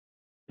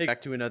Hey,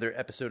 back to another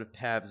episode of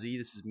Pavz.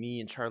 This is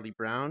me and Charlie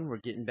Brown. We're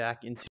getting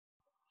back into.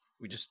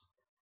 I just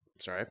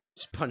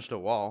punched a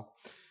wall.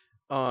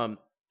 The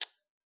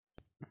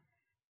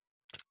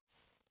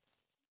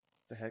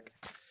heck.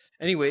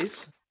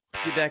 Anyways,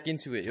 let's get back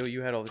into it. Oh,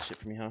 you had all this shit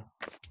for me, huh?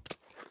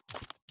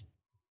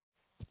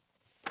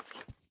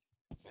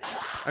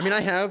 I mean,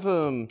 I have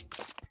that.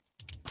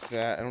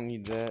 I don't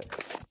need that.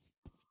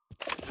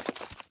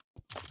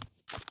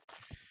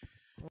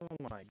 Oh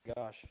my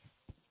gosh.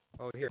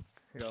 Oh, here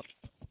you go.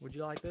 Would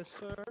you like this,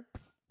 sir?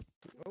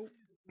 Oh.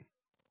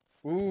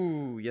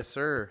 Ooh, yes,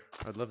 sir.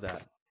 I'd love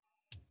that.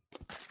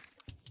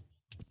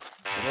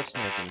 I love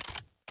sniping.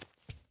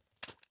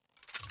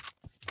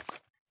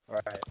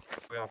 Alright.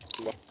 We have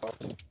to go.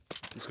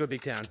 Let's go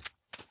big town.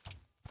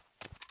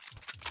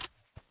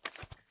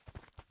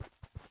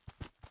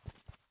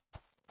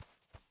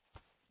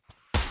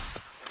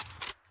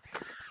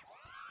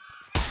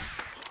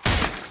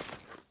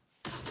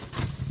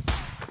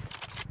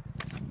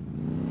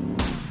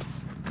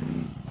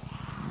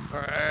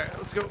 Alright,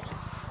 let's go. It's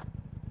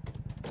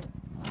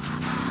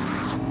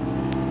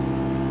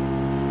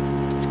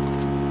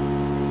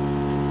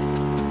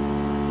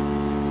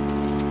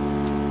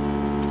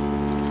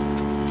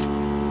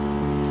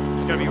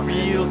gotta be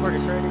real hard.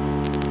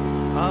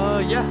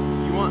 Yeah,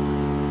 if you want.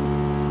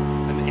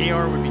 An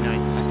AR would be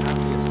nice.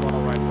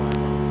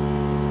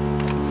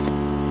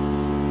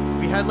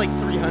 We had like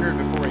 300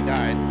 before I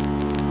died.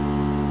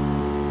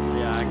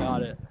 Yeah, I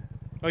got it.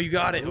 Oh, you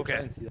got it? Oops, I Okay.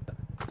 didn't see that.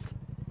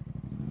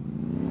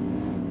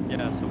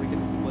 Yeah, so we can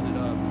split it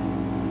up.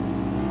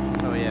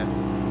 Oh, yeah.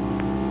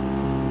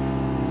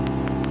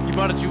 You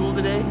bought a jewel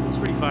today? It's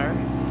pretty fire.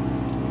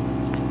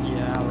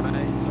 Yeah,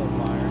 right. So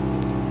fire.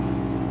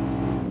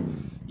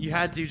 You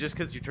had to just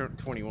because you turned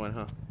 21,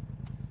 huh?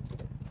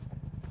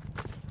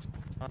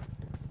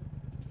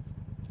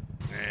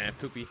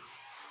 Poopy.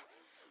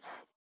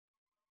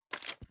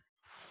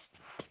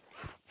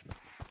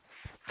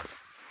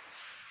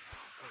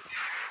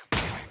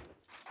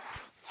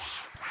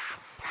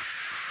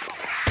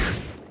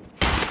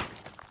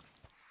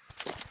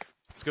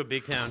 Let's go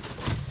big town.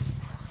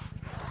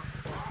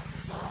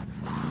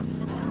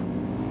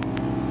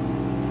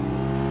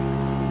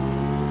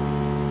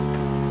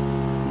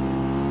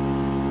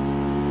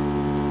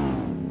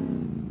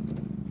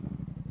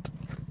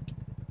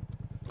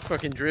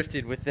 Fucking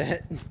drifted with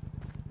that.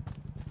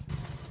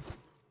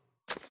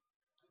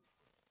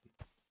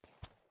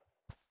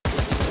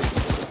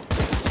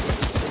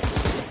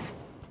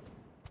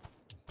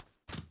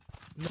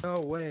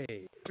 No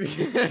way.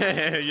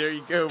 There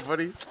you go,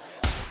 buddy.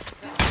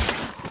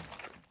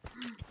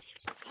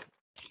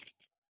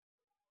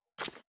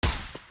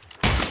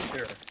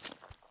 Here.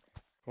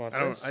 Want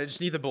this? I just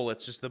need the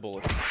bullets, just the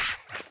bullets.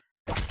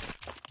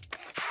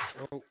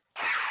 Oh,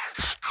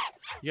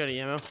 You got any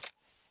ammo?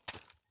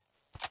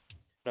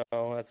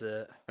 no, that's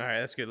it. Alright,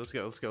 that's good. Let's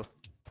go, let's go.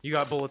 You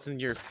got bullets in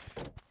your...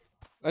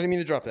 I didn't mean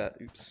to drop that.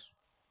 Oops.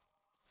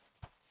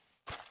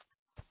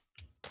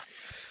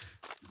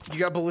 You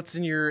got bullets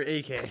in your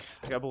AK. I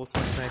got bullets in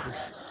my sniper.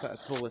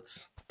 That's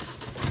bullets.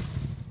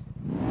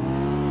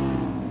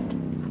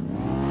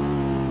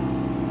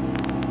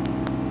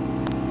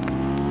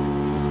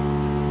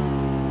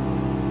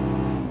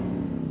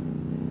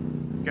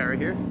 Guy right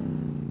here.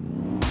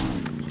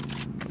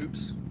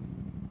 Oops.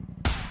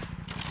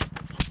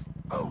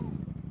 Oh.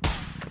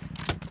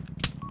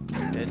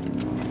 Dead.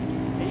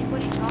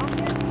 Anybody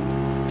talking?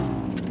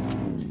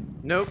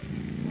 Nope.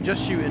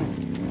 Just shooting.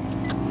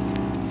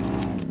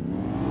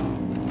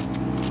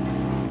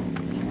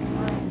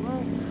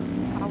 Well,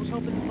 I was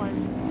hoping to find.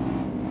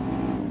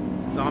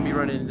 Zombie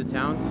running into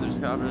town, so there's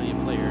probably a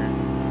player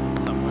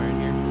somewhere in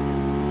here.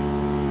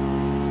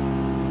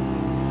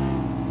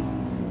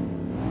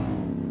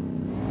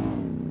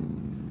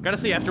 Gotta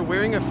say, after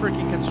wearing a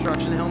freaking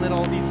construction helmet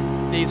all these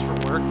days for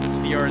work, this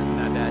VR isn't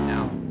that bad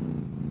now.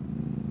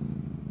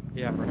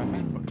 Yeah, right.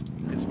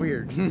 It's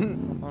weird. I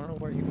don't know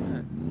where you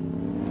went.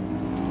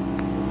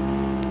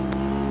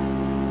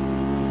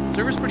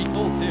 Server's pretty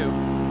full, too.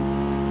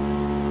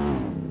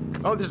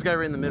 Oh, there's a guy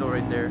right in the middle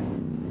right there.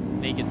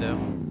 Naked, though.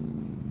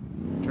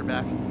 Turn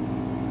back.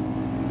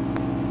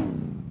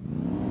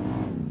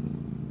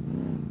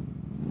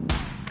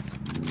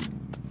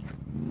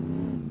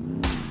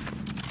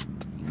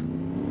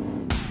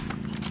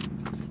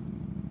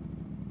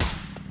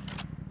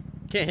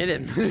 Can't hit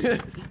him.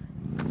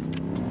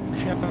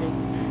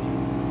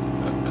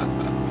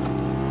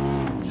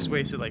 Just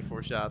wasted like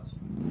 4 shots.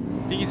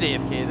 I think he's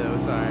AFK though,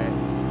 it's alright.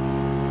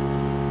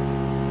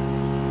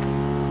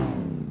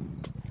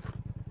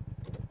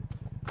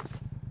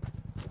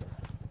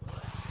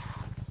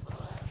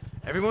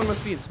 Everyone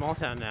must be in small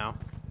town now.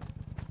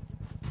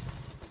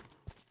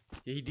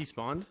 Did he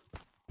despawned?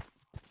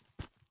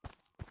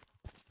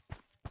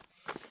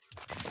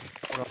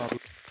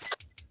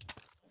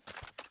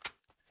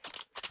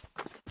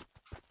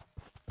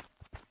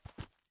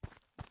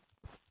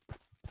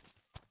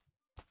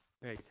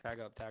 Hey, tag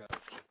up, tag up.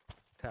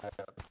 Tag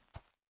up.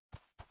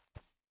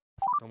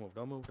 Don't move,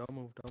 don't move, don't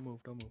move, don't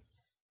move, don't move.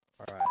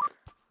 Alright.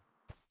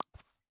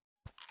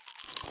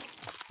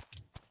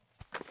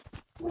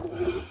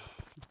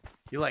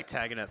 You like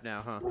tagging up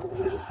now, huh?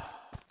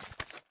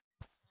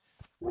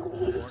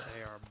 More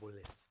AR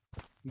bullets.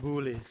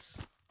 Bullies.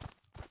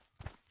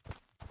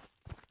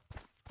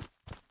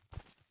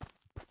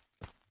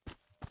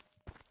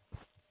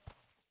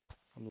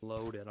 I'm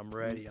loaded. I'm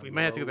ready. We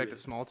might have to go back to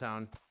small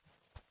town.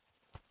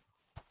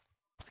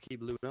 Let's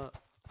keep looting up.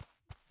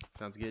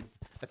 Sounds good.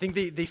 I think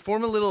they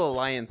form a little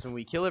alliance. When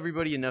we kill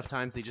everybody enough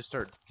times, they just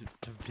start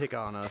to pick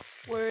on us.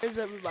 Where is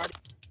everybody?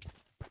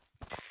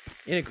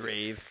 In a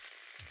grave.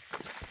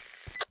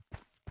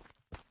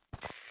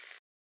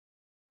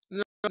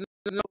 No,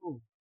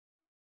 no.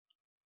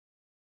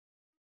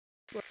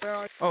 Where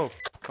are you? Oh,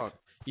 fuck.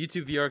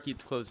 YouTube VR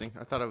keeps closing.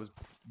 I thought I was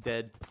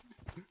dead.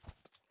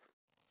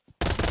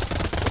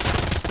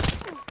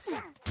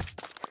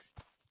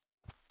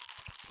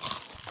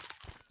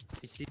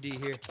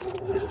 ECD here.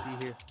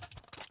 SD here.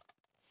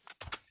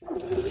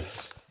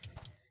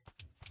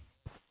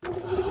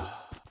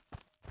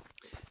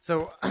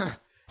 So,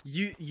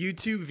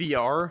 YouTube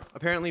VR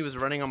apparently was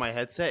running on my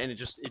headset, and it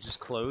just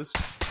closed,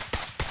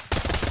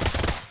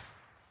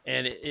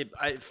 and it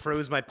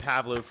froze my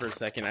Pavlo for a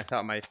second. I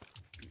thought my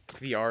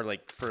VR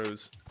like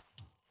froze,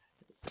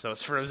 so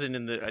it's frozen,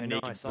 and a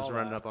naked was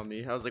running up on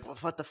me. I was like, well,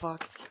 what the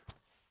fuck?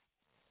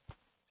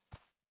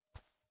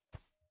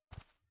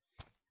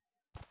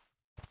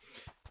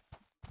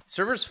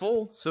 Server's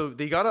full, so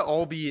they gotta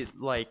all be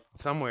like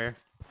somewhere.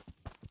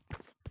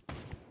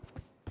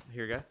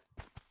 Here, guy.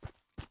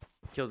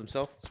 Killed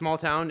himself. Small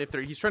town. If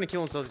he's trying to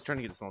kill himself, he's trying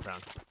to get a small town.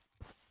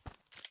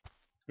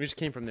 We just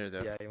came from there,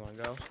 though. Yeah, you wanna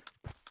go?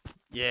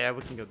 Yeah,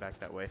 we can go back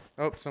that way.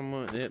 Oh,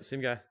 someone. Yep,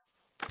 same guy.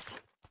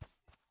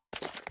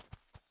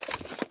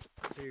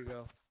 Here you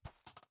go.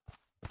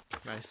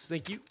 Nice.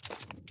 Thank you.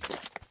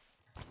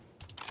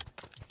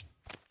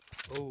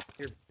 Oh,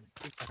 here.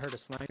 I heard a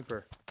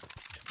sniper.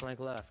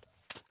 Flank left.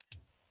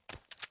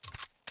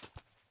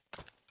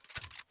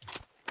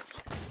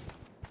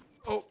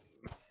 Oh.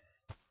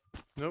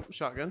 Nope.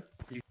 Shotgun.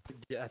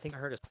 I think I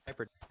heard a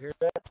sniper. Did you hear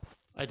that?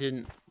 I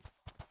didn't.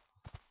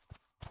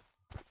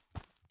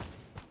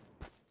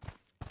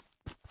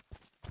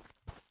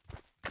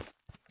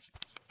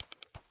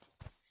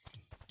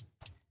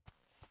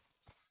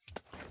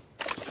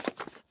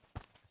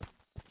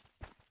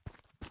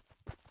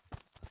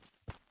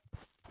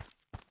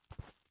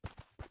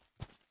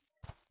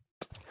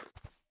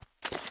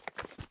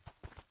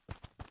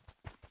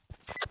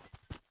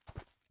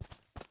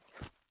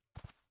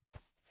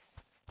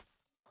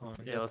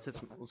 Yeah,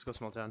 let's go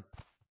small town.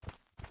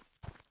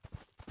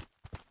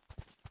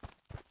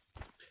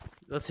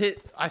 Let's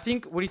hit. I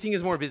think. What do you think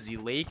is more busy?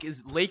 Lake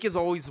is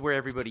always where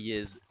everybody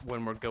is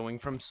when we're going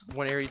from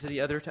one area to the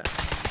other.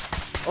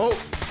 Oh!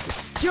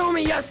 Kill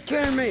me! Yes,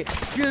 kill me!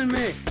 Kill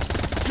me!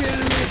 Kill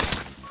me!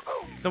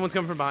 Someone's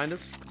coming from behind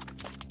us.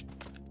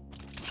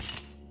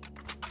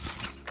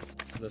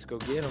 Let's go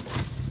get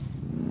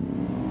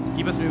him.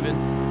 Keep us moving.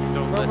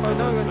 Don't let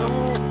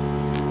no.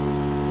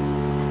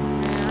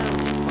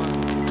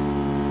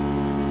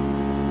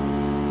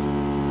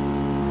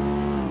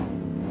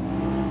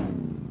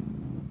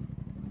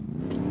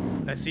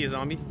 I see a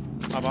zombie.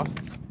 Hop off.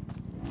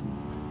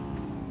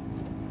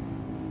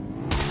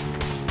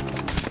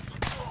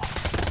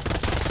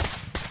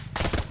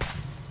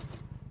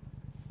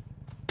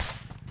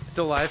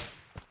 Still alive.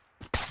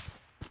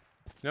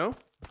 No?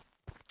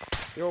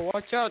 Yo,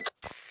 watch out!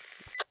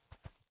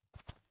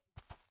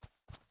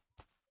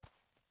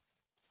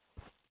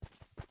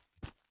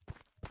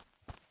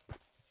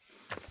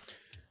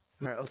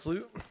 Alright, let's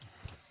loot.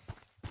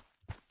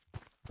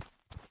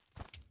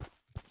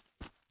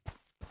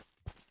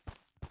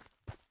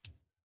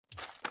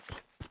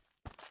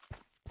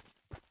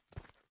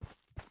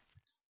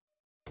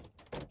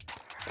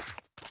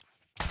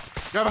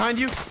 Guy behind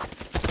you.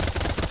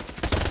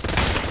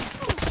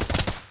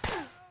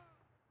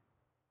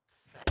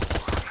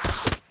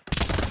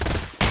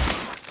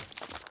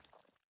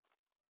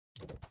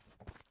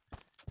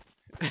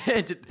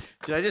 did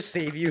I just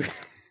save you?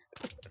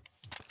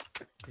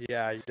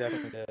 Yeah, you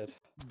definitely did.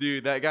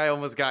 Dude, that guy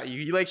almost got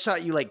you. He like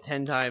shot you like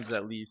 10 times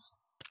at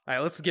least.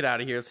 Alright, let's get out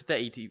of here. Let's hit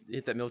that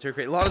hit that military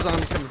crate. A lot of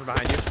zombies coming from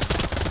behind you.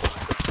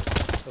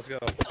 Let's go.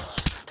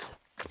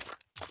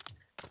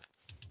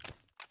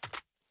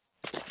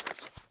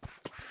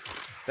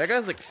 That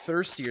guy's like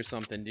thirsty or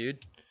something,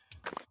 dude.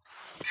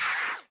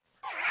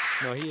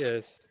 No, he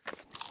is.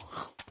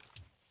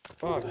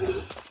 Fuck.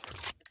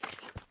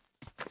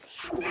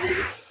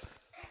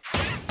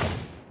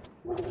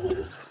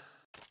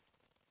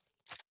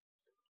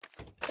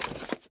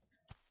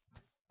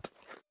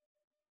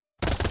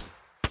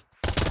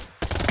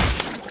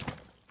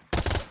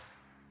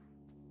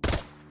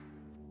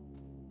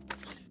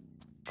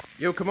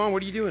 Yo, come on,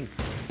 what are you doing?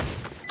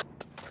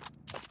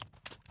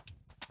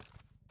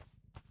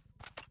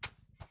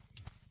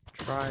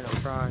 I'm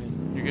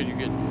trying. You're good, you're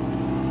good.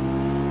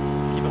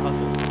 Keep a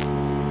hustle.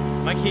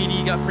 My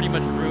KD got pretty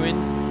much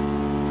ruined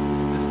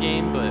this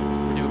game, but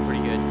we're doing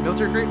pretty good.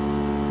 Military crate?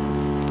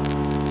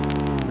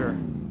 Sure.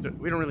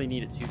 We don't really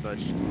need it too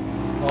much.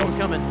 Someone's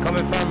coming.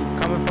 Coming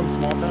from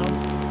small town.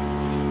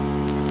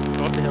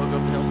 Go up the hill. Go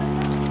up the hill.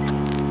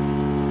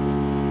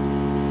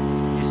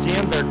 You see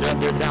them? They're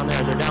down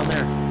there. They're down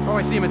there. Oh,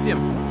 I see him. I see him.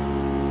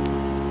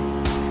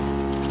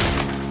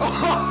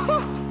 Oh!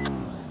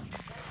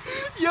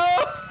 Yo!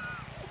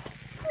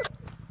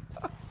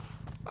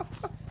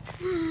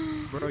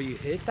 Bro, you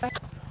hit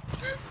that?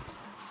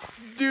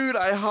 Dude,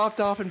 I hopped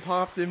off and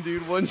popped him,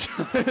 dude. One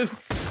shot.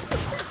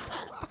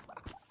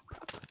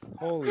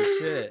 Holy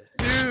shit.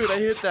 Dude, I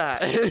hit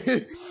that.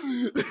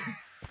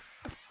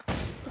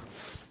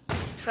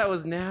 That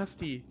was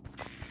nasty.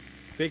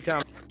 Big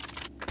time.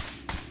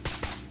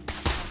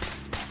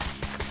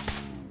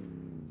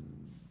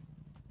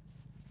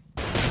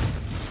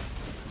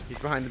 He's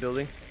behind the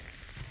building.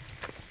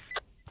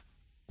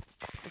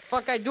 What the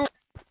fuck I do?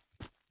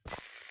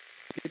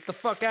 Get the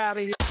fuck out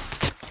of here.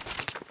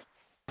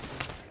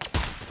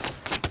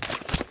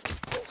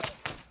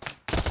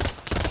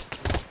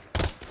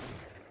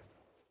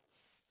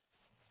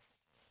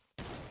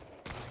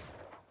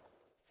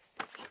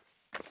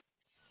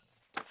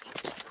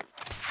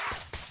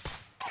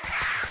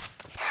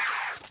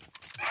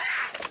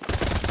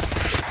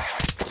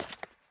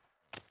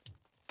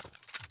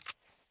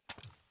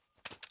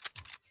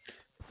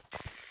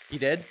 He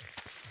dead?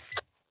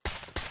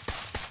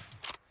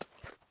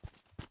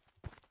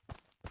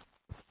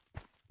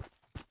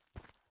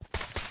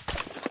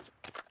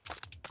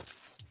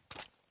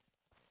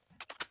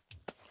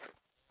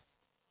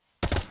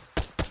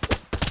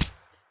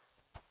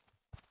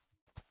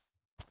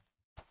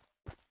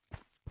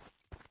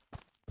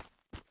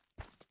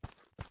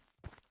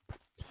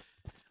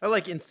 I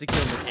like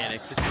insta-kill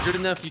mechanics. If you're good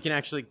enough, you can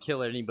actually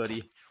kill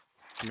anybody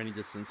from any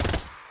distance.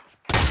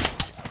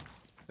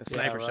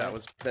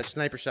 That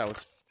sniper shot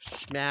was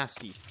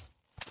nasty.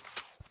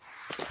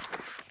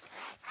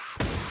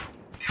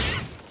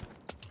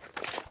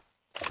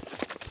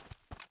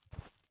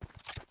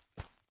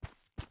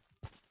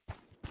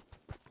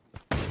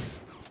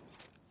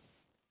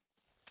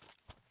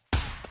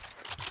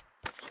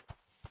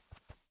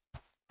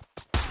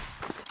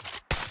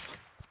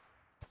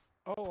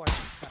 Oh, I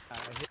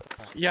hit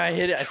that. Yeah, I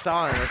hit it. I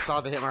saw it. I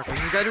saw the hit marker.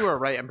 There's a guy to our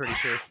right, I'm pretty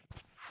sure.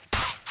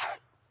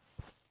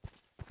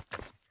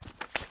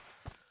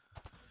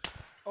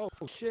 Oh,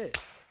 shit.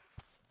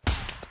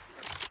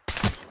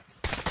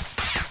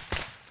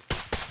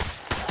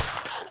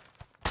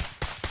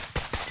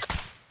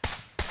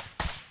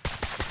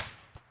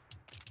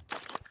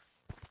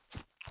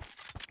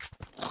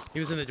 He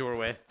was in the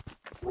doorway.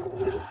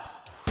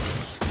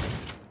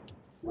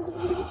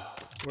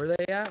 Where are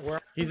they at?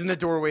 Where? He's in the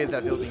doorway of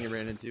that building he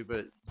ran into,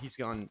 but he's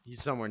gone.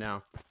 He's somewhere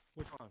now.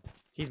 Which one?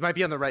 He might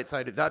be on the right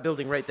side of that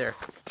building right there.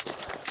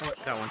 Oh,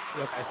 that one.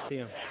 Look, I see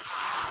him.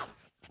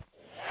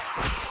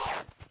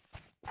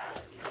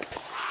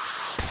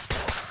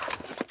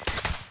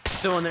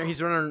 Still in there.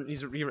 He's running.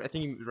 I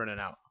think he was running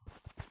out.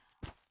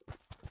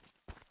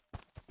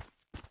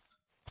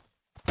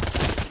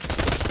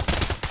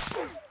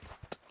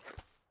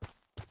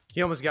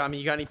 He almost got me.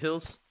 You got any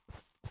pills?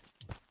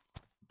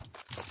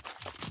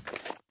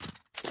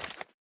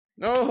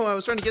 No, I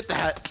was trying to get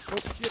that. Oh,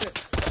 shit.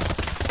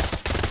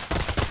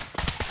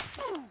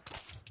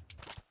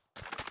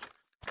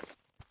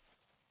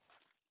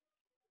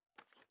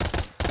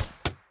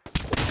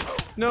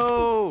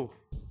 No.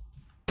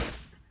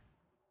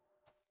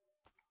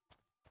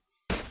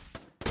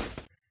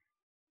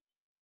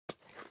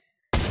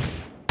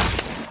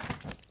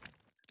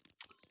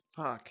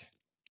 Fuck.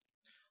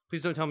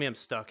 Please don't tell me I'm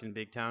stuck in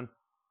Big Town.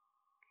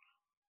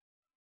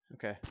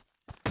 Okay.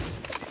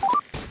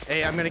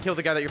 Hey, I'm gonna kill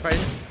the guy that you're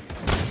fighting.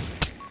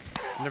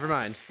 Never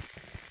mind.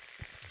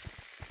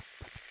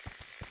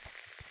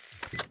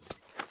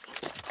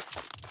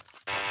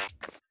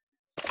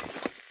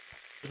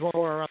 There's one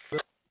more around.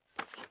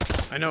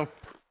 I know.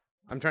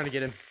 I'm trying to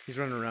get him. He's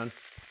running around.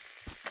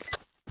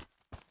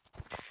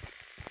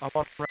 I'm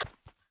on right.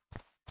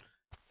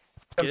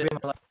 Get it.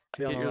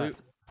 Get Get your loot.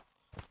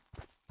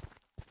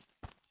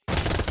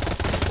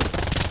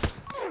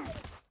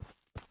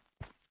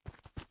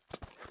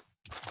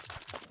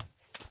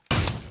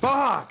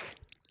 Fuck!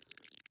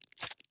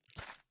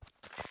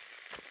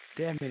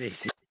 Damn it,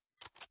 AC.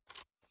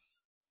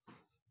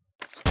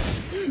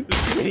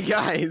 There's too many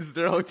guys.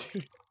 They're all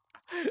too...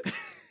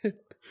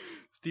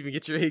 Steven,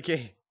 get your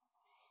AK.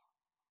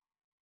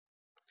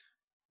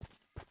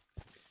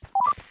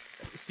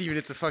 Steven,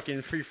 it's a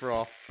fucking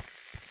free-for-all.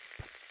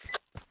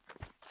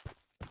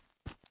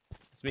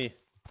 It's me.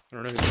 I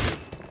don't know who it is.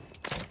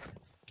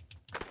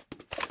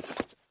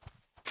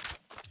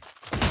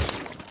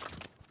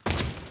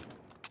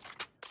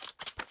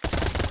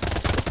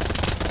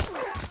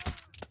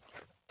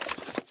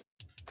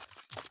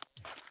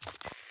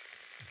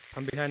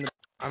 I'm behind the...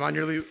 I'm on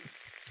your loot.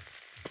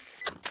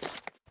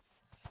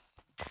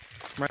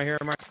 I'm right here,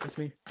 that's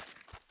me.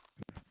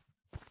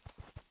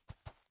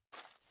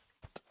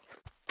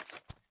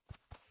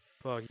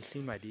 Fuck, you see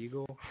my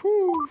deagle?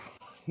 Whew.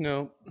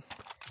 No.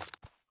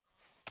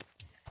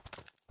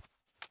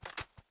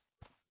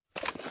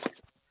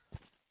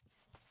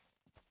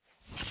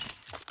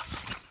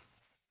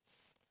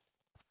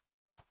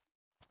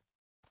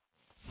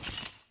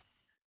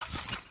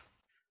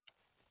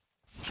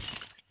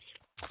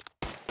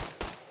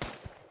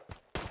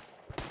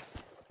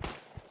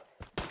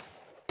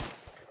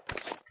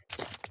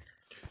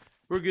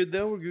 We're good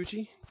though. We're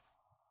Gucci.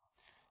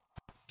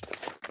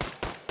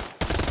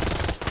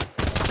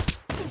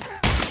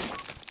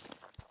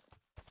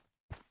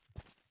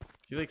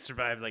 You like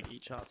survived like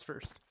 8 shots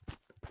first.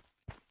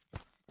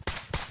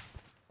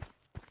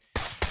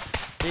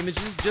 Hey, is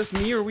this just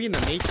me or are we in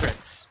the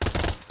Matrix?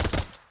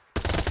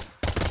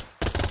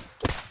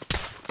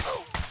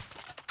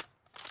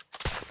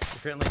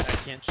 Apparently I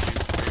can't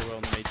shoot very well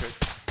in the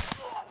Matrix.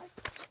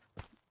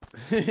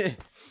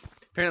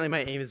 Apparently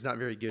my aim is not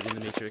very good in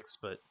the Matrix,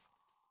 but...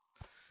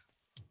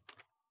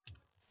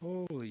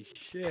 Holy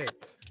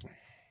shit.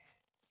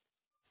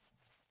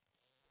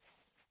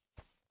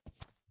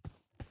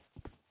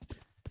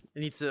 It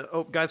needs to...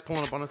 Oh, guys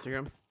pulling up on us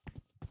here.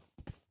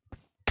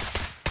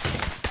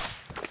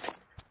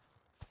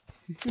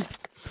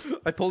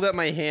 I pulled out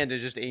my hand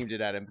and just aimed it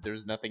at him, but there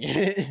was nothing in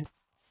it.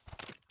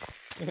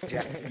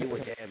 Jackson, you a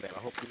damn man. I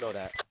hope you know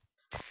that.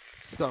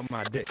 Suck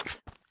my dick.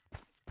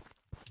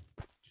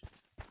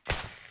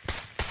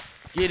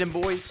 Get him,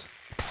 boys.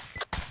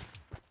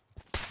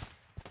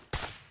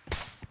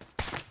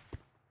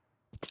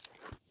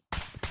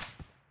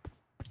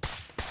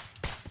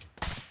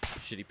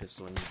 Shitty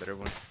pistol and the better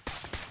one.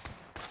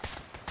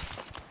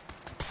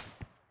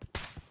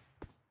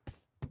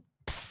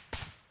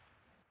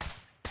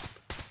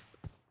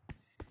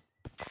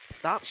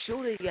 Stop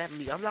shooting at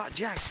me. I'm not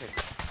Jackson.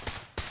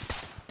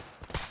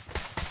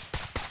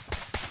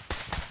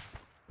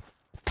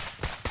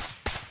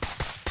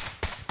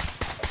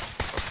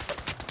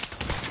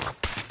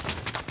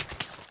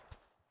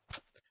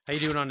 How you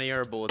doing on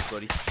AR bullets,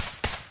 buddy?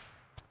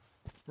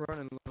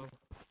 Running low.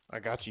 I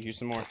got you. Here's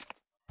some more.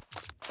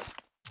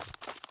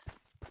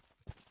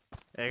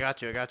 Hey, I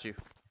got you. I got you.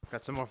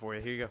 Got some more for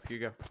you. Here you go. Here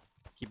you go.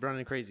 Keep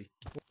running crazy.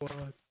 What?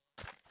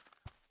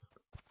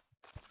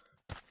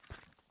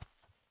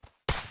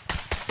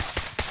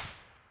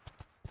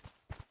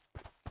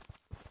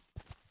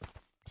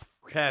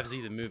 Pavz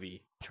the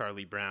movie,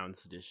 Charlie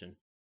Brown's edition.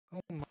 Oh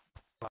my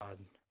god.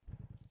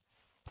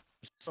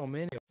 There's so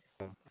many of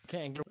them. I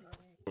can't get.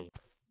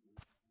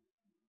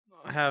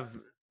 I have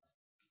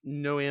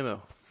no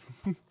ammo.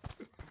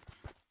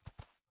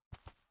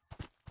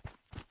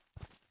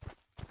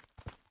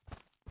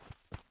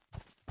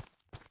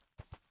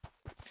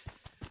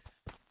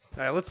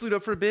 Alright, let's loot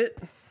up for a bit.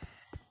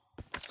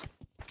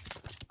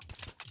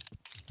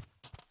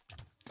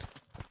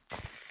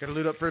 Gotta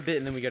loot up for a bit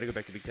and then we gotta go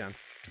back to Big Town.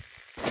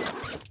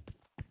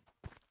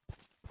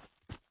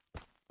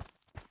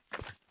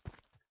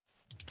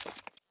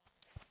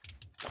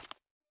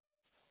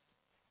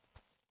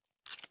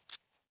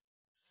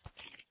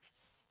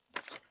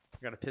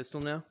 Got a pistol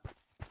now.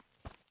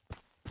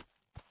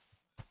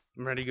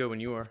 I'm ready to go when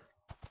you are.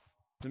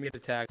 Let me get a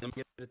tag. Let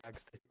me get a tag.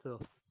 Stay still.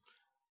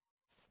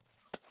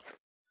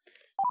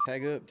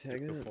 Tag up,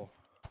 tag up.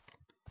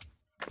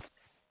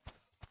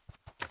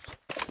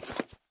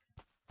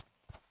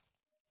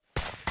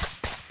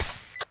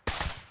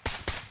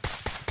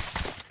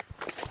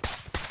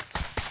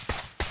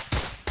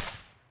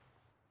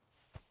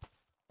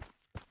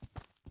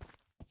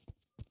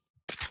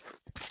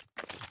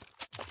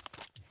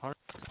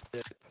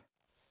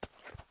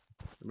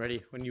 I'm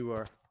ready when you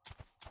are.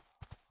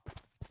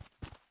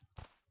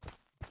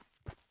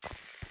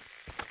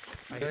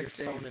 I hear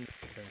stone in.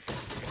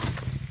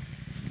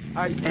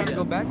 Alright, you gotta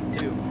go back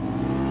to. You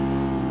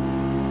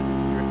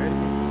ready?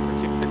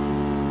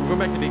 We're going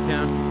back to Big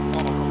Town.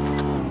 Oh,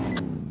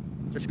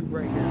 there's two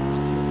right here. There's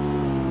two.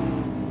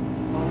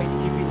 Oh,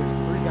 ATV, there's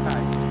 3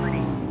 guys.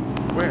 3.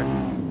 Where?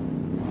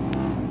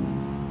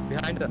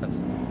 Behind us.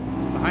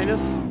 Behind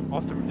us? All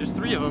three. There's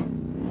 3 of them.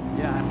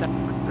 Yeah, that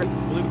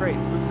blue crate.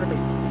 Blue crate.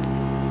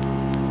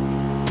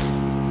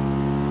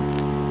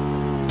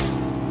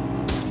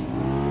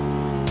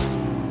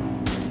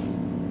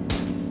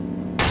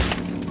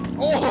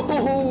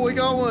 Oh, I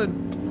got one.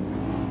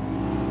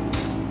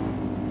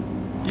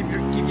 Keep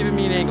giving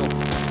me an angle.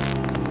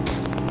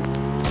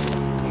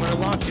 I'm gonna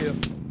launch you.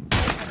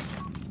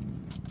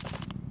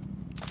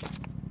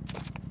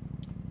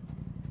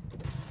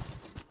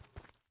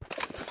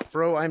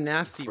 Bro, I'm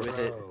nasty with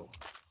it.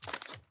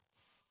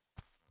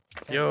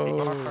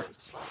 Yo,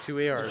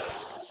 2 ARs.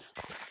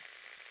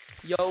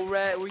 Yo,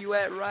 Rat, where you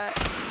at, Rat?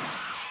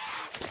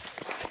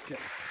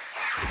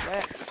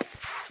 Rat.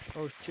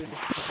 Oh shit.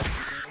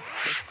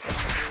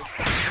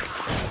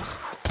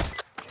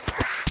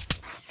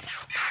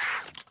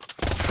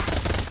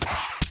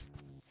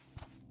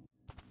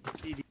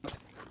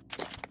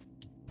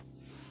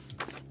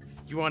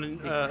 You want an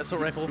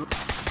assault rifle?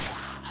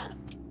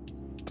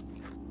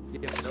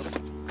 Yeah, no.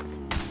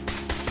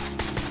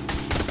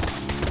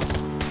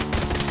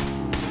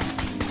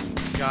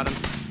 Got him.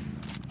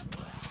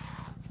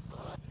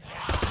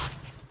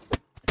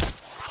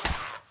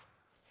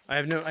 I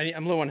have no.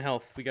 I'm low on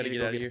health. We gotta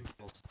get out of here.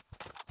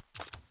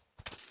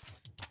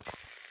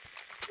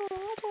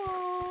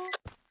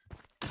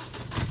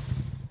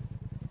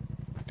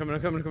 Coming. I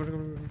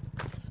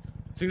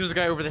think there's a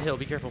guy over the hill.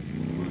 Be careful.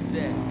 Who's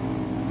that?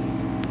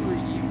 Who are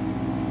you?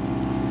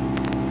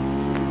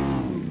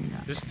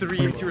 There's 2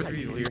 or 3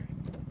 people here.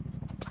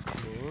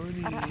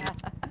 funny.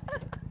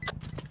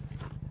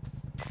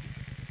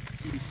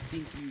 You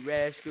stinky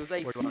rascals.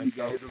 I see you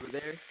guys over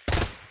there.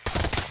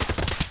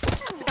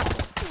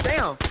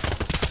 Damn!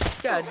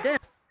 God damn!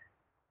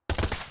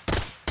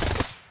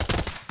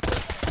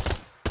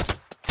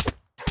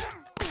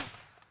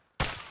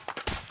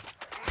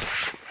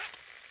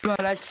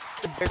 God,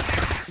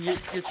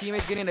 your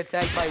teammate's getting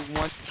attacked by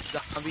one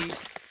zombie.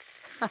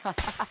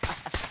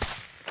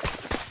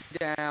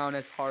 Down,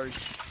 that's hard.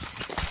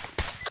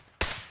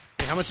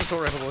 Hey, how much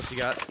assault rifle bullets you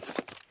got?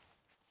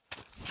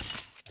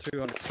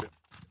 200.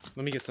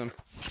 Let me get some.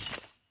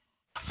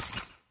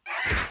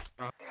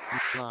 No,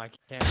 I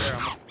can't. There,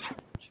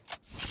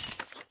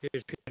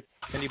 here's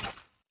can you?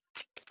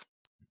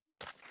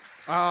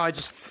 Oh, I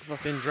just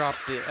fucking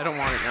dropped it. I don't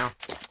want it now.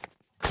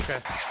 Okay.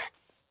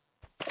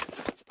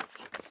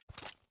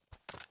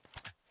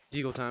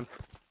 Deagle time.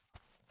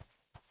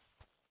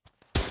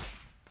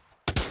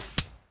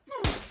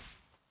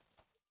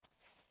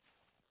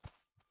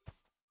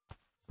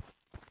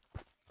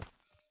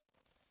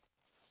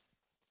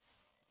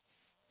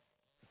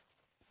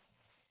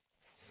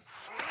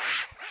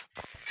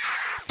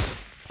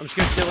 I'm just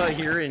gonna chill out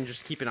here and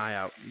just keep an eye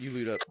out. You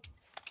loot up.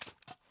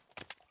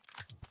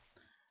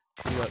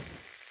 Loot up.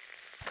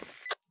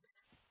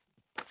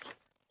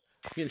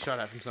 I'm getting shot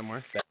at from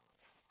somewhere.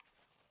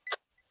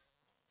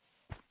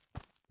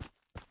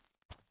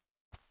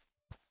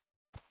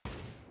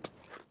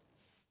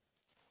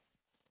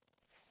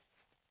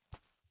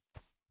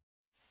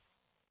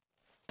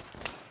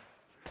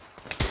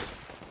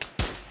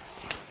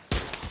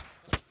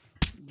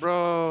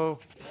 Bro.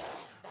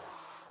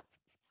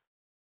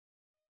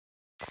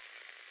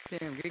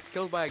 Damn, get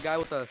killed by a guy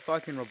with a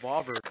fucking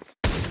revolver.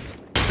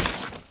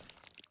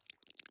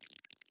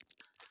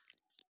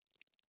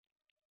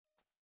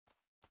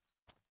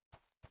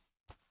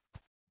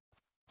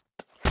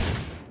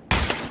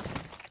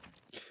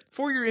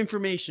 For your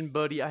information,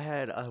 buddy, I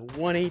had a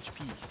 1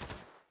 HP.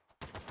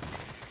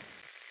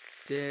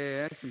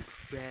 Yeah, that's some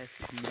crap.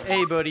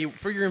 Hey, buddy,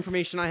 for your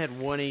information, I had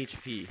 1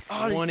 HP.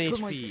 Oh, 1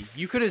 HP.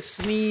 You could have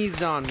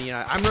sneezed on me.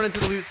 I'm running to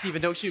the loot, Steven.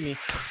 Don't shoot me.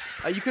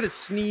 You could have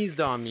sneezed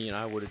on me, and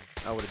I would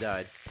have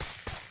died.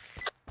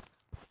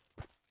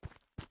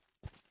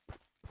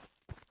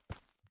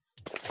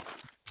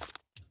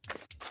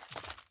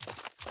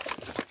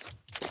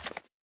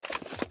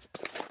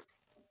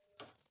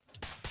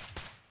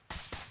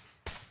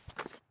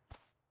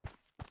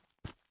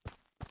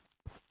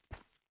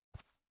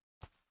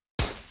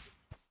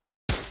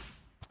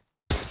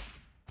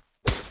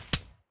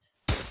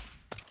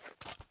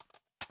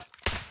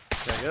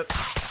 Yep.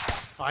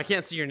 Oh, I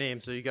can't see your name,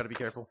 so you gotta be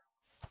careful.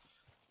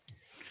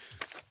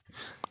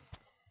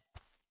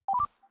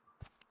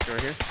 You're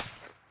right here.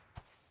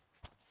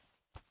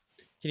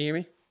 Can you hear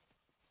me?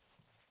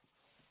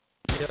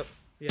 Yep.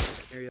 Yeah,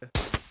 I hear you.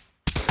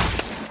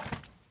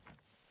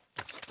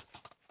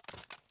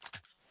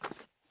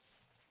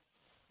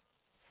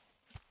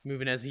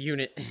 Moving as a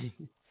unit.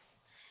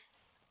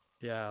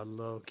 Yeah,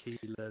 low key.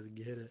 Let's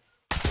get it.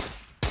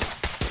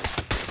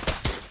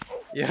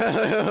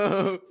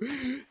 Yo,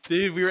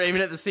 dude, we were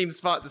aiming at the same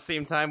spot at the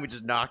same time. We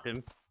just knocked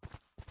him.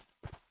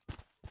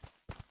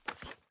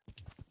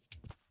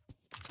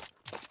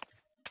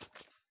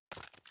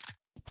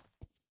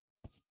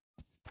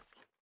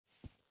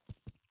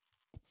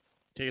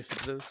 Take a sip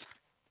of those.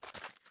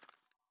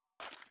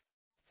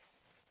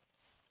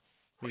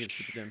 Let me get a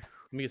sip of them.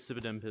 Let me get a sip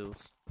of them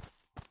pills.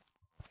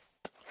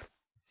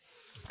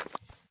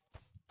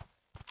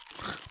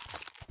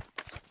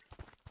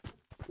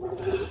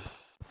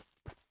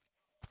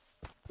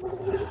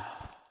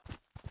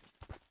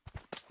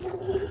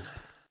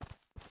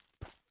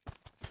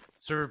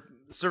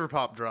 Server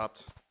pop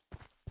dropped.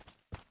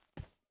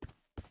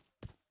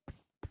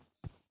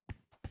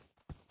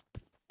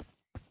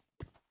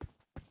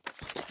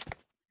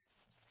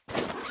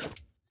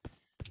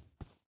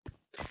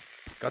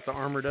 Got the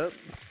armored up.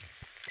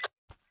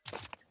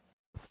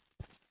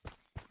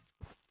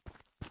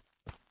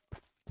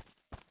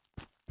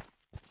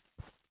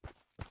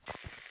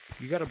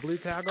 You got a blue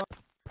tag on?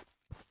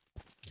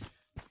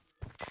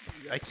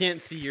 I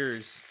can't see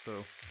yours,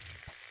 so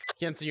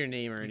can't see your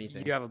name or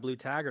anything. You have a blue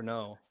tag or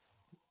no?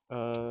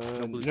 No,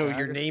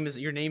 your name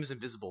is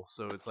invisible,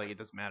 so it's like it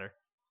doesn't matter.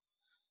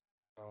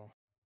 Oh.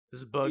 This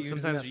is a bug.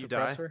 Sometimes you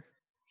die. Suppressor?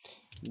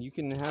 You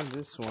can have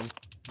this one.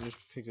 Just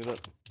pick it up.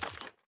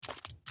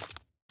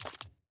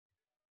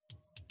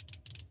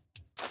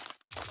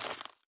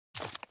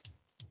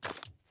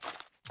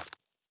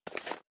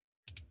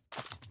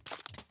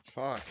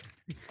 Fuck.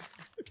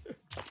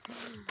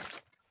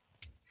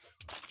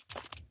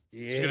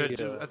 Yeah.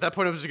 At that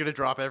point, I was just gonna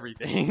drop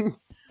everything.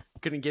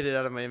 Couldn't get it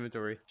out of my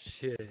inventory.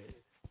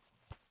 Shit.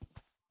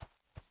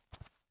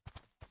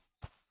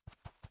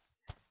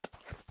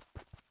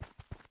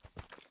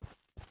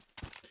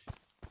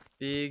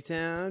 Big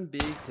town,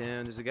 big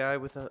town. There's a guy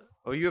with a...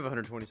 Oh, you have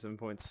 127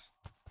 points.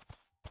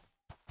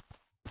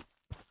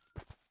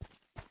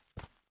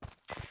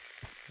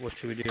 What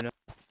should we do now?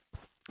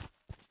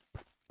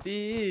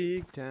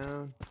 Big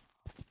town.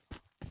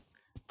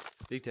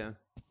 Big town.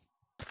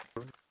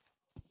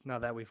 Now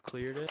that we've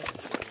cleared it.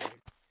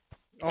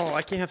 Oh,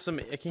 I can't have some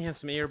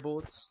air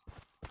bullets.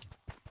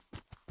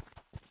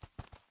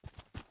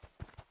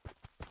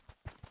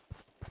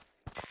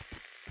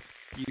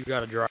 You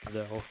gotta drive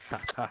though.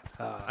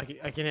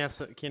 I can have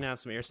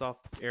some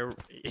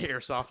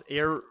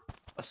air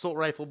assault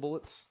rifle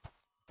bullets.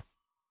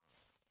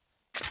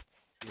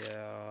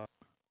 Yeah.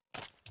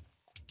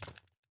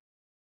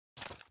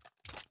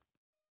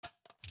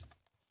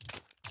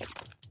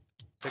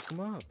 Pick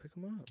him up. Pick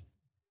him up.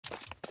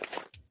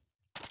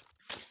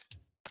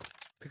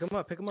 Pick him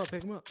up. Pick him up.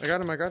 Pick him up. I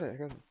got him. I got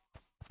it.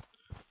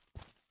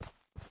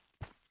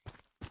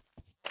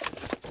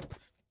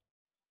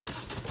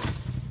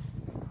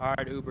 All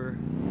right, Uber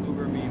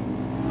me.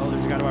 Oh,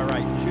 there's a guy to my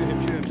right. Shoot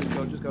him.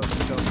 Just go.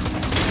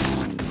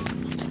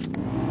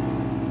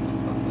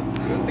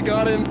 I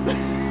got him.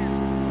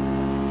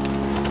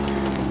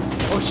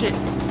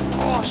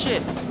 Oh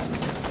shit.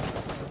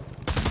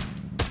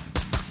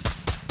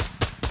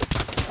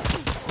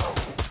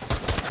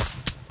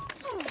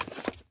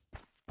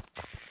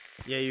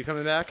 Yeah, you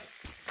coming back?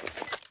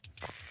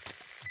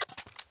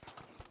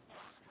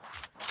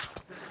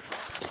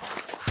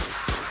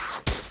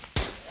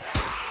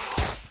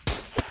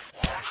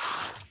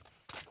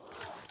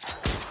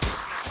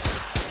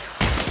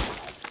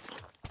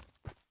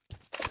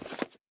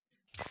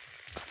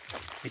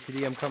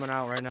 ACD, I'm coming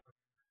out right now.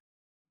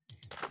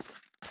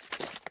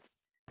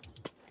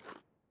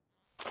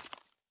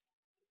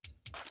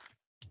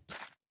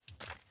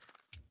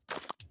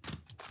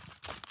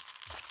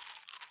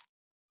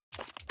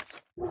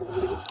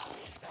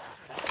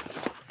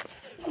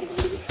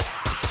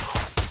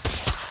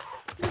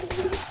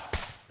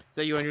 Is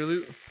that you on your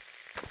loot?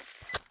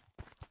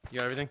 You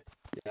got everything?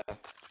 Yeah.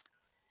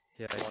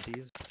 Yeah, I want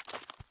these.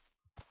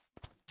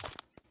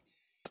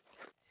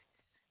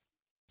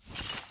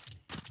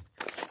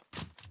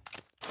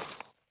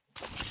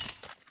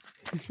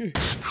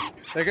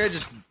 That guy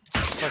just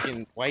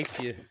fucking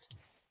wiped you.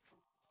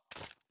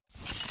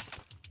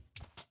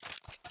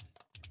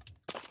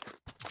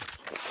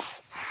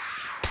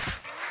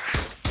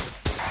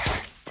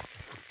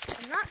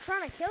 I'm not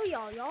trying to kill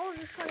y'all. Y'all are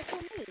just trying to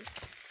kill me.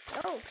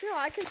 Oh, chill.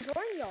 I can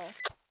join y'all.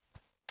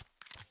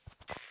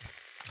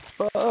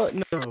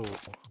 No.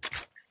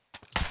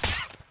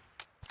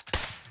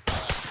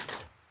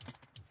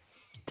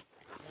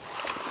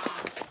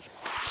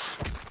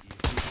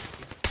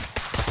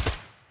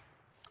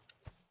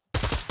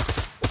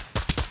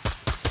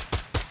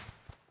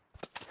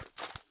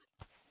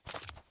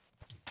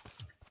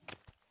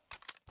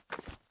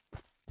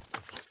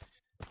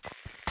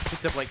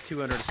 Picked up like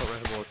 200 assault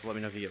rifle bullets, so let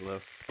me know if you get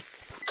low.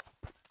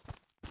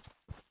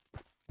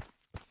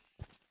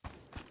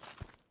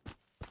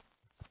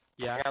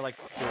 Yeah, I got like.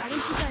 Why did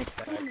you guys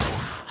come?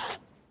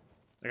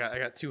 I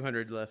got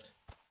 200 left.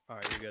 All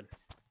right, you're good.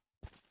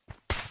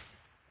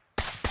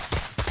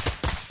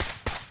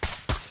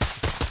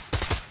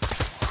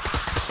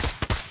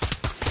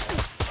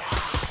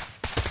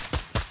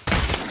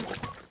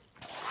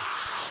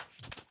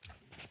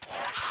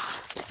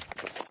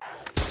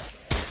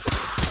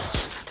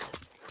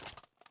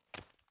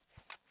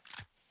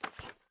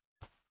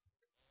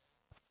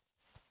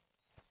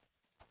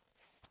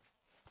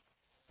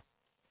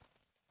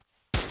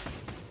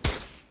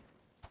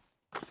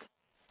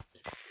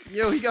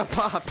 Yo, he got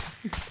popped.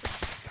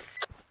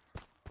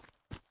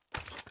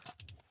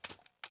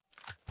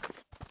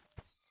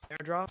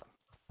 Airdrop.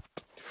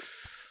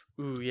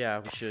 Ooh,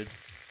 yeah, we should.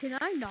 Can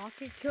I not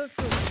get killed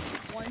for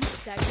 1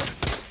 second?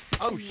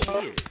 Oh shit!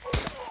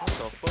 What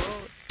the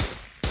fuck?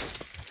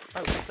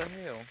 Oh, what the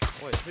hell?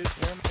 Wait, where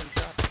am I getting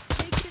shot?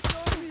 Make it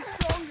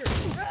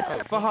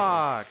stronger.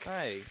 Fuck!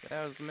 Hey,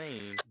 that was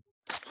me.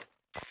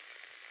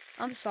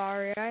 I'm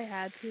sorry. I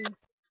had to.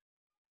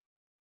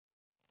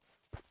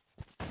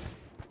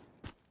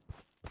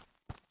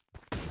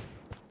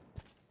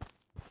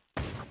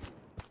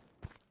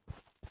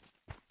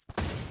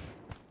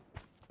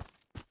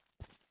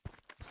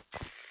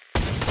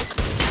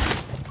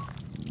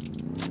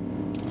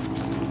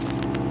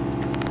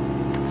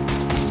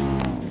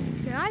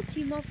 Can I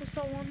team up with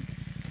someone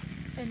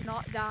and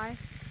not die?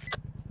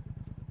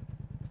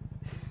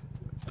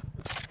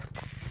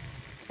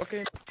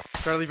 Okay.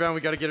 Charlie Brown,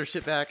 we gotta get her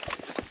shit back.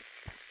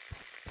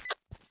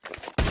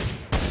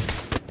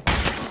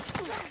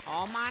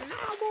 Oh my no,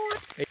 boy.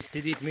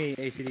 ACD, it's me.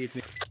 ACD, it's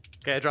me.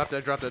 Okay, I dropped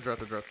it.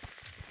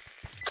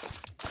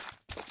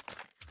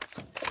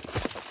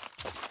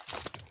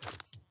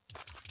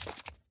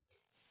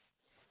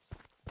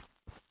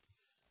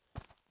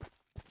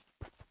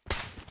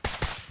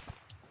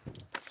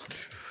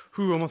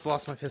 Whew, almost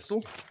lost my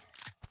pistol.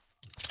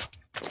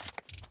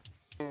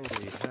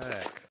 Holy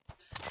heck.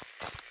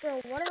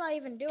 Bro, what did I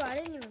even do? I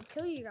didn't even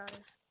kill you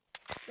guys.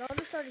 Y'all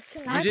just started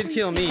killing me. You did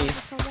kill me.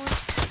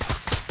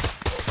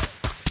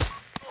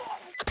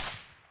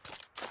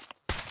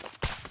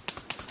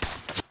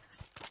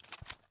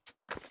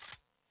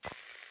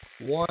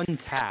 One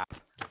tap.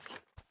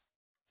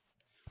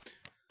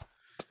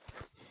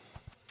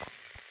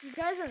 You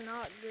guys are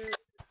not good.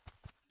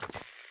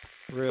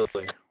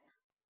 Really?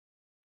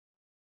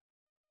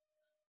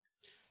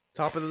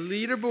 Top of the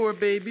leaderboard,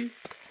 baby.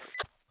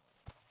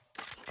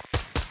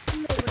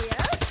 Nobody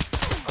else?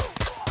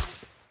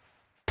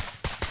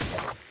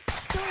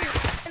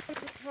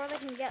 Before they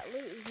can get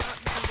loot is not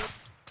good.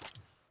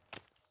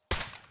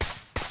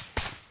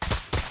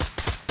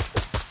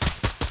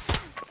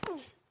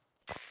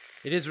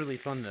 It is really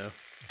fun though.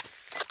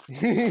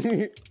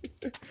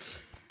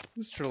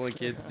 This trolling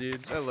kids,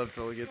 dude. I love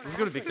trolling kids. Let's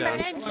go to Big Town.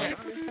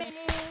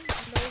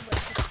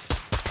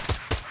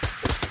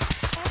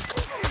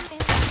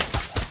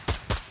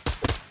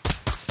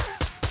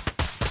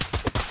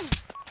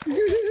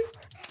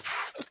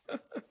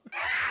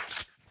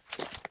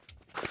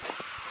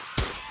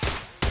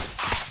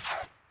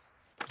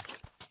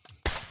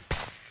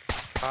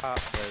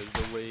 There's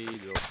the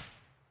weasel.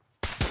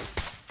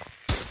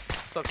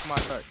 Suck my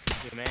nuts,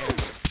 you man.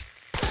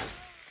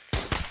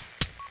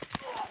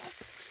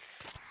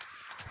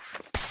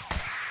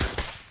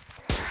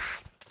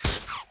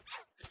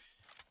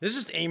 This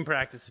is just aim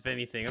practice, if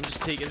anything. I'm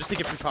just taking a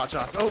few pot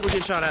shots. Oh, we're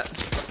getting shot at.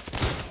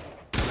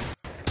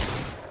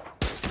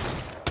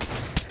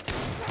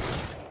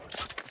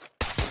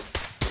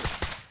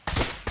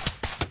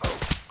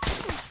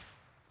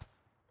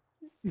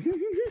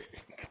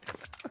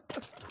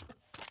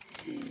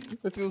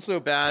 I feel so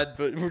bad,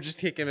 but we're just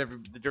taking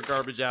their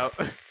garbage out.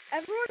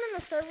 Everyone in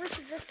the server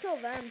should just kill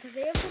them because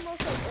they have the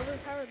most like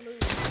overpowered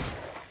loot.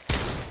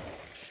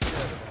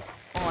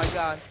 Oh my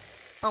god.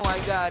 Oh my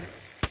god.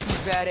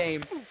 He's bad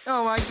aim.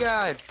 Oh my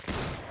god.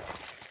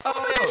 Oh, I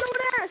know what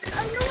it is.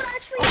 I know what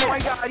actually oh my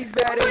god, he's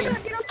bad Oh my aim.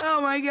 God, get up.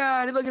 Oh my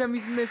god, look at him,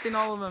 he's missing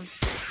all of them.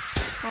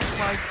 Oh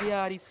my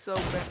god, he's so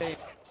bad aim.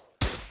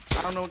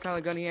 I don't know what kind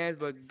of gun he has,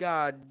 but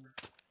god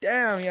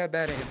damn, he had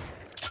bad aim.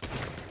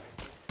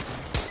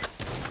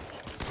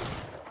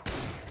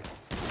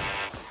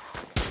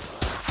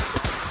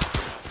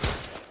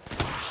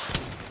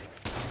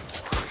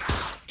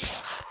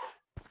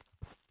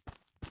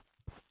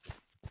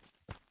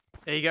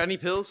 Hey, you got any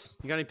pills?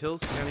 You got any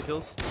pills? You got any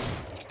pills?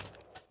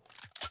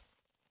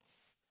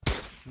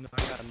 No,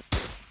 I got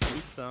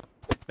need some.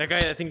 That guy,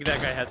 I think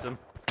that guy had some.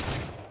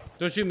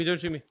 Don't shoot me, don't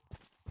shoot me.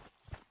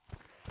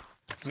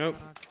 Nope.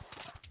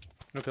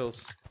 No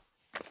pills.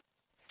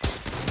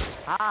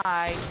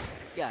 Hi.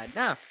 God,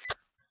 no.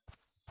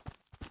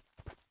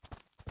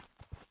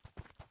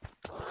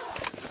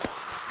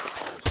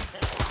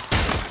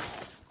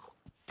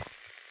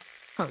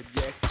 Oh,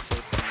 Jack.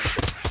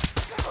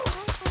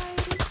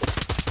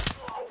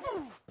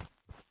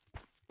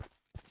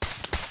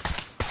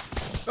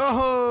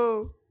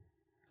 Oh!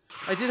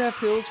 I did have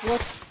pills,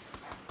 what?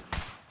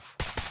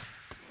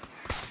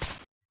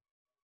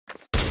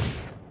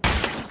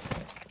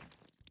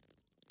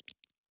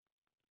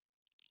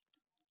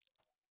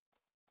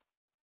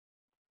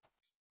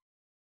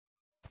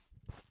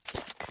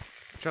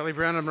 Charlie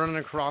Brown, I'm running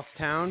across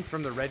town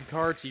from the red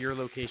car to your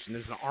location.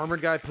 There's an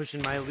armored guy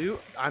pushing my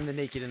loot. I'm the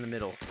naked in the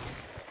middle.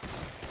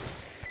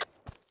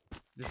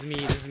 This is me,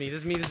 this is me,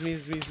 this is me, this is me,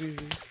 this is me, this is me,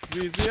 this is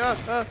me, this is me,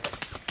 ah!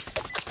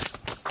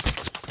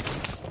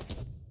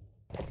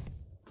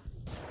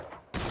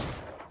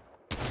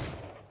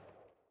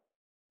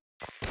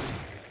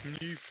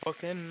 You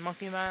fucking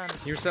monkey man.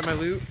 You reset my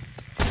loot?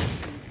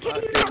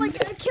 Can you not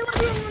like kill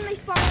everyone when they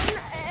spawn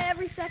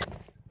every second?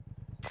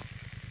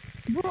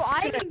 Bro,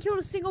 I haven't killed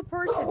a single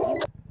person.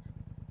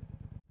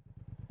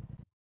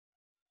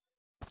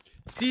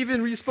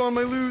 Steven, respawn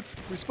my loot!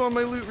 Respawn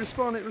my loot,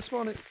 respawn it,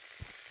 respawn it.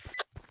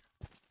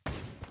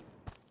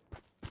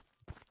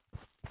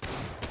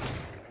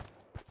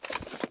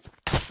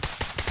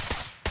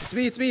 It's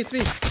me, it's me, it's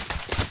me!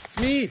 It's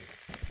me!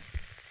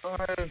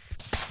 Sorry.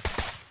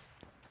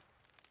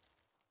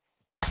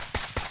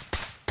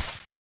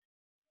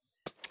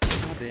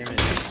 God damn it.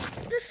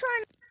 Just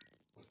trying.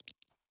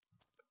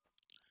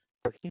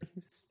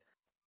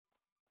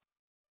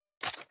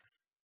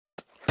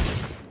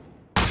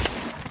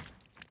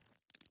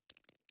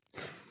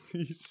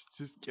 He's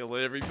just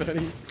killing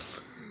everybody.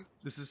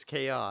 This is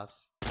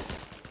chaos.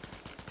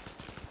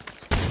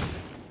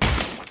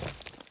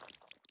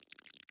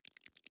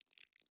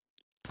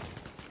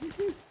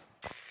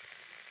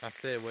 I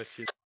said what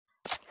you.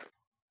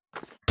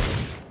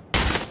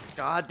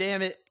 God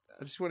damn it.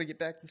 I just want to get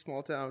back to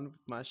small town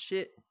with my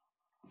shit.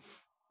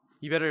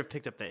 You better have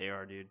picked up the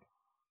AR, dude.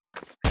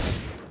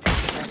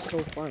 That's so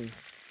fun.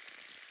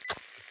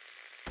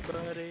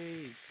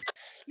 Buddies.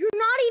 You're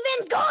not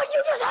even good.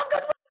 You just have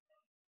good.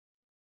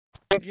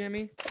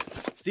 Jimmy?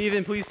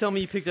 Steven, please tell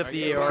me you picked up I the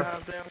get AR. what I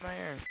have down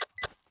there.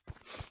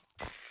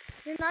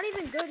 You're not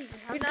even good. You just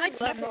have You're not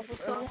good level,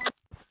 so.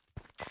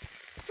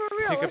 For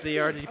real. Pick up let's the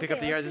AR. see. Did you pick Okay,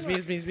 up the AR? let's This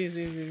is see me, this is me, this is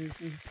me, this is me, this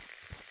is me.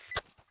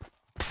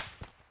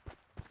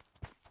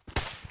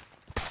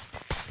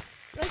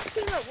 Let's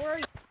see what where are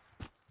you?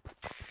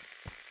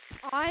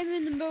 I'm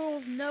in the middle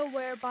of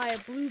nowhere by a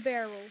blue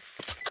barrel.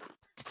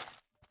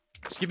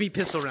 Just give me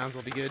pistol rounds,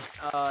 I'll be good.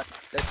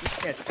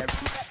 That's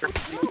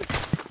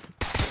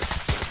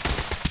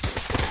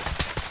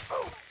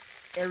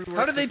everywhere.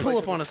 How did they pull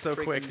up on us so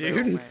quick,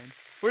 dude?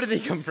 Where did they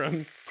come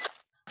from?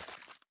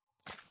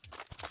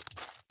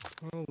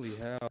 Holy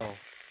hell.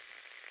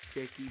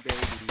 Shaky baby.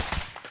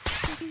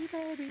 Shaky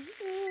baby,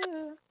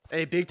 yeah.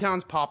 Hey, Big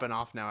Town's popping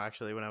off now,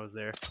 actually, when I was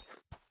there.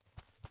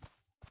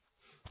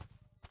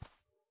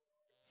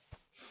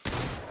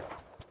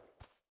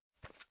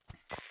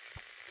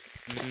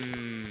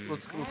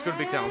 Let's go to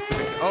Big Town. Let's go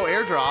to Big Town. Oh,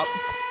 airdrop.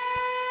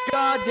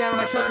 God damn it,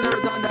 I should have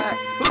never done that.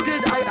 Who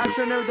did? I should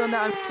have never done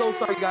that. I'm so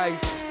sorry, guys.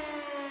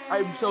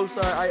 I'm so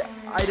sorry.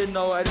 I didn't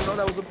know. I didn't know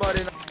that was a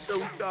button. I'm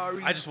so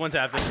sorry. I just one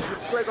tapped it.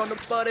 Click on the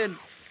button.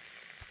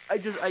 I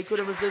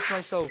couldn't resist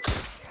myself.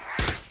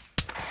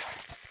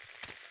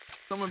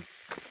 Someone,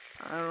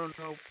 I don't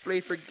know.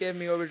 Please forgive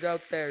me, whoever's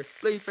out there.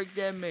 Please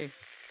forgive me.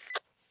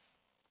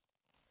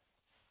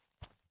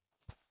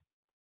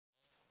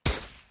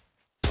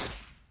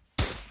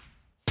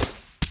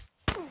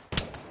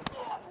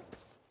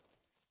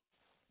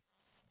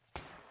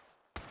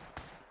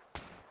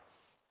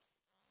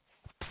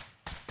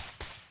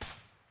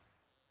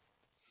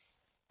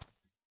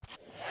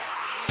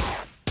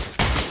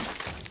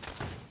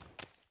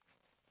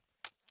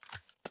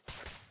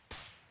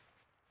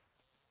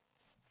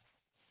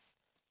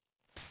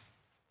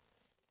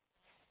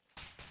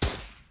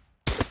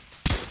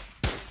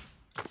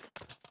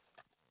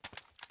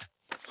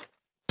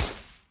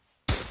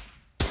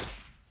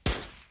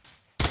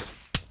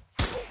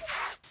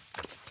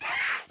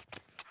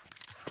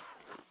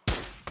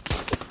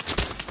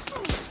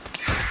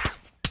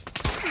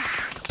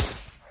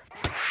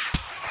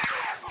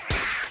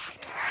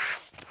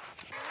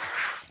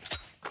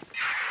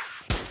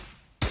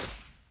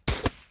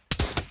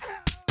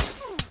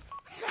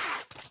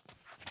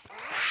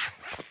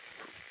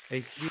 Hey,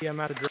 see, I'm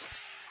out of drink.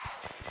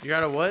 You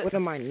got a what? What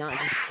am I not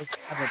just supposed to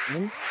have a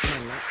bin? Am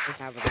I not supposed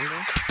to have a bin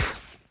there?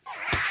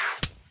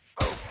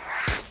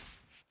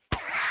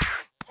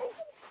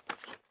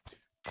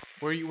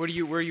 Where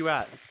are you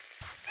at?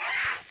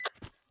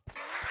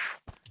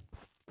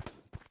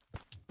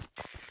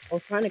 I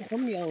was trying to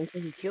come to y'all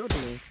until he killed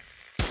me.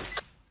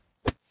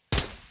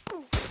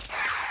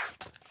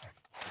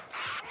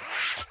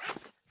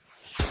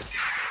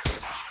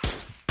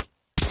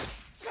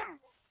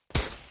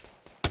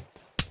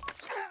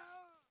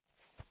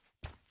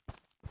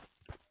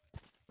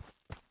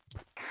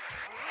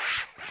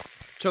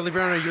 Charlie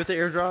Brown, are you at the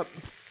airdrop?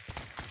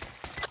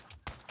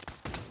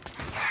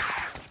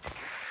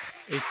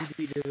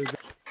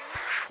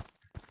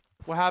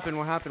 What happened?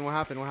 What happened? What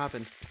happened? What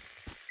happened?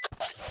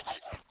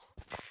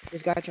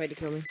 This guy tried to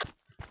kill me.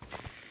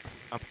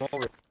 I'm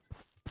over.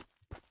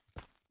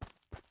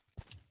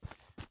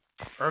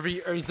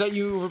 Is that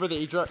you over by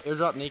the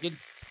airdrop naked?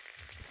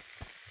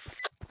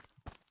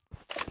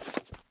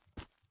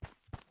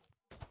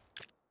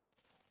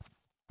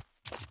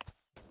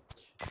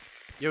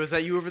 Yo, is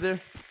that you over there?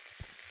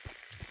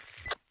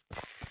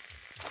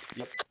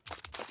 Yep.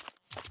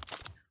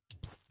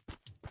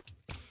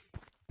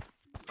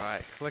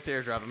 Alright, collect the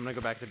airdrop. I'm gonna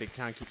go back to Big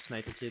Town, keep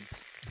sniping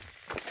kids.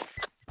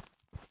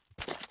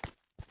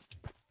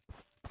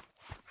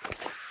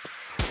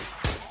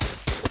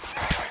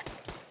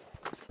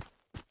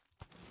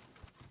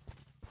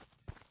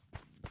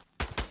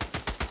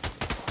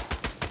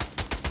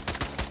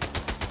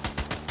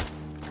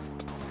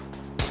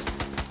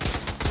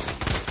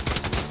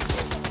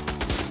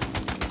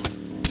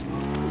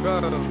 Bro,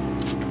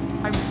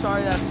 I'm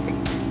sorry that I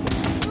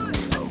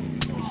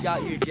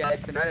shot you,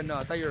 Jackson. I didn't know.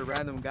 I thought you were a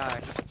random guy.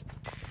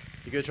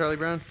 You good, Charlie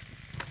Brown?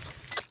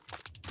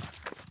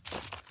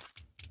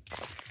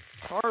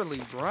 Charlie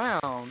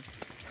Brown?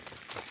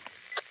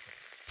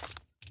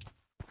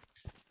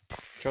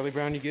 Charlie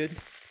Brown, you good?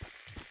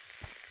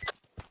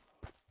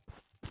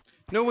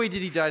 No way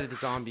did he die to the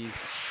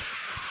zombies.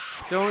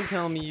 Don't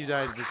tell me you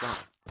died to the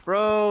zombies.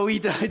 Bro, he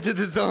died to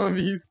the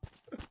zombies.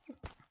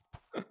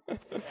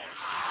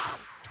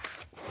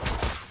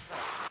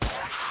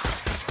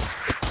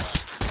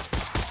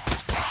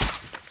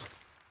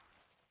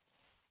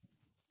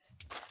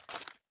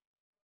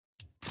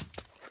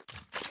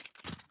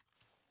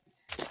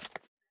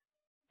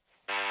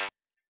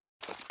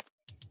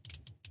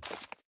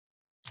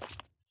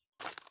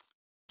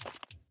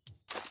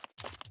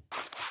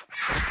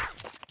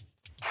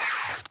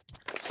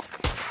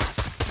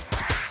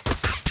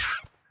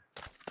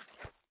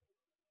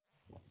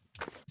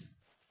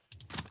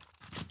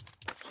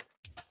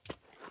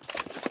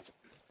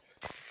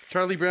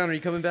 Charlie Brown, are you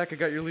coming back? I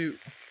got your loot.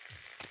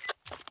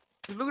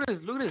 Look at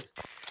this, look at this.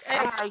 Hey.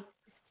 Hi.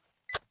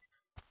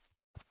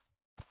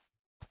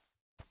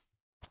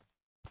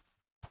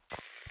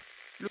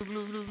 Look.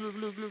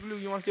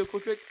 You want to see a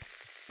cool trick?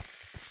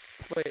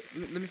 Wait,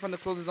 let me find the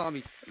closest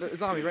zombie.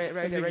 Zombie, right I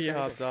there, think right he there.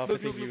 hopped off. I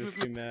Look, think he look, was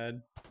look, too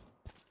mad.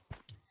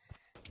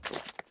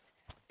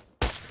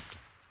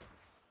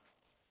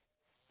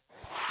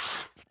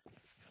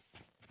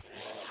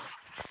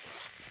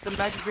 The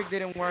magic trick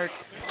didn't work.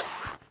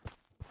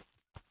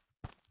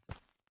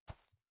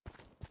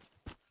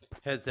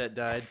 Headset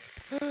died.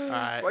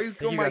 Alright. Why you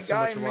kill Thank you my guys so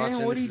guy, much for man?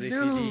 watching. What'd This he is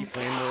do? ACD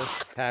playing more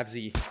Pavz.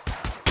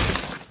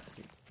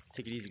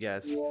 Take it easy,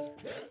 guys.